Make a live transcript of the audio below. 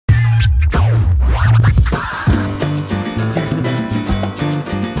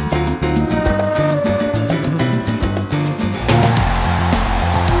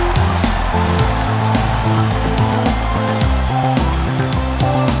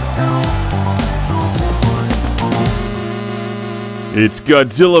It's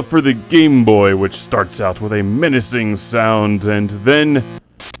Godzilla for the Game Boy, which starts out with a menacing sound and then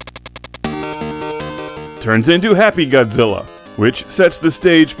turns into Happy Godzilla, which sets the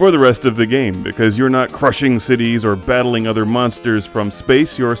stage for the rest of the game, because you're not crushing cities or battling other monsters from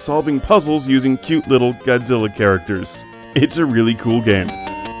space, you're solving puzzles using cute little Godzilla characters. It's a really cool game.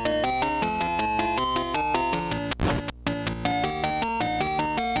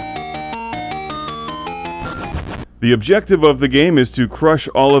 The objective of the game is to crush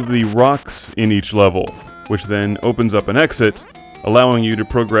all of the rocks in each level, which then opens up an exit, allowing you to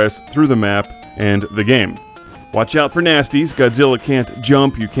progress through the map and the game. Watch out for nasties. Godzilla can't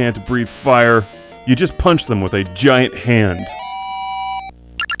jump, you can't breathe fire, you just punch them with a giant hand.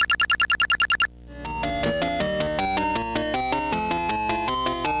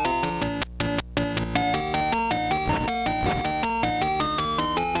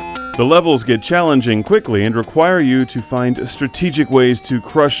 The levels get challenging quickly and require you to find strategic ways to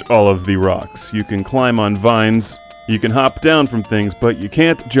crush all of the rocks. You can climb on vines, you can hop down from things, but you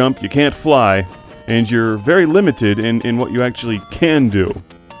can't jump, you can't fly, and you're very limited in what you actually can do.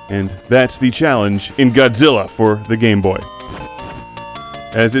 And that's the challenge in Godzilla for the Game Boy.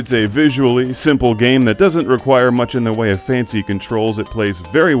 As it's a visually simple game that doesn't require much in the way of fancy controls, it plays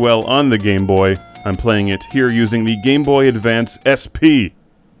very well on the Game Boy. I'm playing it here using the Game Boy Advance SP.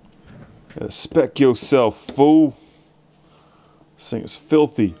 Spec yourself, fool. This thing is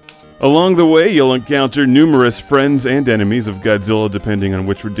filthy. Along the way, you'll encounter numerous friends and enemies of Godzilla depending on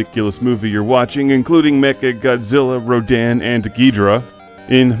which ridiculous movie you're watching, including Mecha Godzilla, Rodan, and Ghidorah,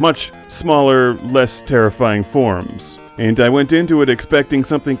 in much smaller, less terrifying forms. And I went into it expecting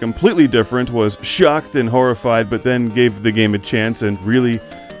something completely different, was shocked and horrified, but then gave the game a chance and really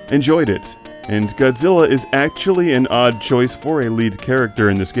enjoyed it. And Godzilla is actually an odd choice for a lead character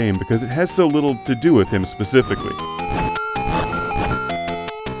in this game because it has so little to do with him specifically.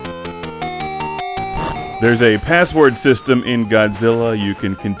 There's a password system in Godzilla. You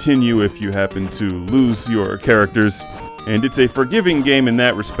can continue if you happen to lose your characters, and it's a forgiving game in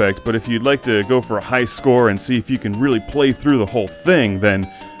that respect, but if you'd like to go for a high score and see if you can really play through the whole thing,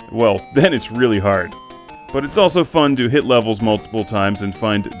 then it's really hard. But it's also fun to hit levels multiple times and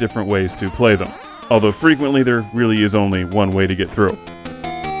find different ways to play them. Although frequently there really is only one way to get through.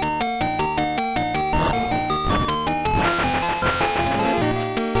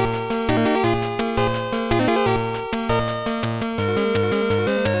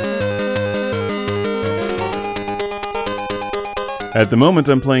 At the moment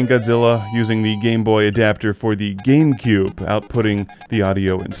I'm playing Godzilla using the Game Boy adapter for the GameCube, outputting the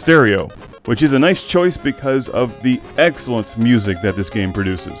audio in stereo, which is a nice choice because of the excellent music that this game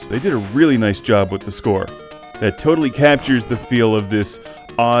produces. They did a really nice job with the score that totally captures the feel of this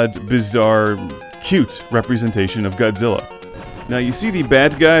odd, bizarre, cute representation of Godzilla. Now you see the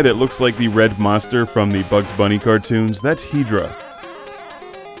bad guy that looks like the red monster from the Bugs Bunny cartoons? That's Hydra.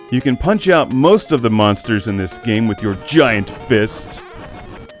 You can punch out most of the monsters in this game with your giant fist,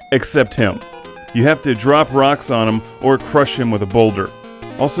 except him. You have to drop rocks on him or crush him with a boulder.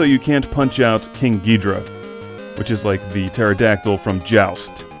 Also, you can't punch out King Ghidorah, which is like the pterodactyl from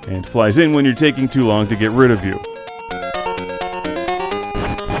Joust, and flies in when you're taking too long to get rid of you.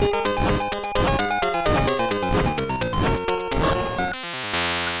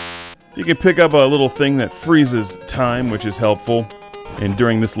 You can pick up a little thing that freezes time, which is helpful. And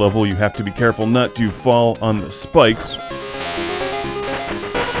during this level, you have to be careful not to fall on the spikes.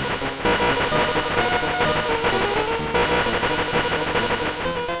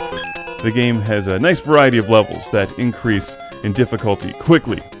 The game has a nice variety of levels that increase in difficulty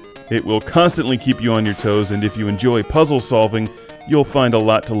quickly. It will constantly keep you on your toes, and if you enjoy puzzle solving, you'll find a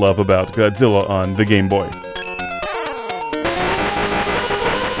lot to love about Godzilla on the Game Boy.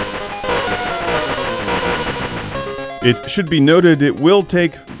 It should be noted it will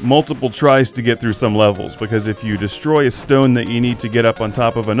take multiple tries to get through some levels, because if you destroy a stone that you need to get up on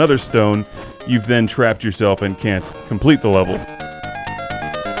top of another stone, you've then trapped yourself and can't complete the level.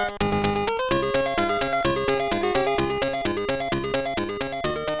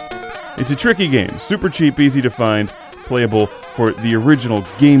 It's a tricky game, super cheap, easy to find, playable for the original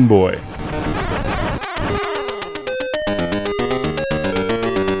Game Boy.